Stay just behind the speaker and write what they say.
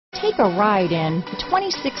Take a ride in the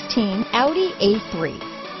 2016 Audi A3.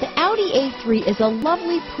 The Audi A3 is a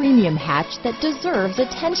lovely premium hatch that deserves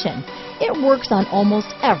attention. It works on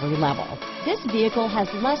almost every level. This vehicle has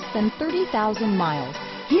less than 30,000 miles.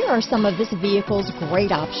 Here are some of this vehicle's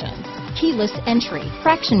great options: keyless entry,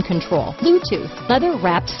 traction control, Bluetooth,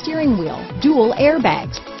 leather-wrapped steering wheel, dual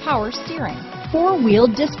airbags, power steering, four-wheel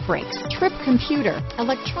disc brakes, trip computer,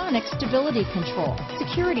 electronic stability control,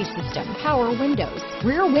 security system, power windows,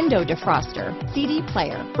 rear window defroster, CD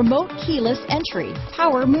player, remote keyless entry,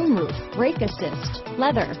 power moonroof, brake assist,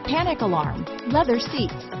 leather, panic alarm, leather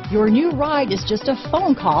seats. Your new ride is just a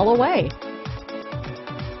phone call away.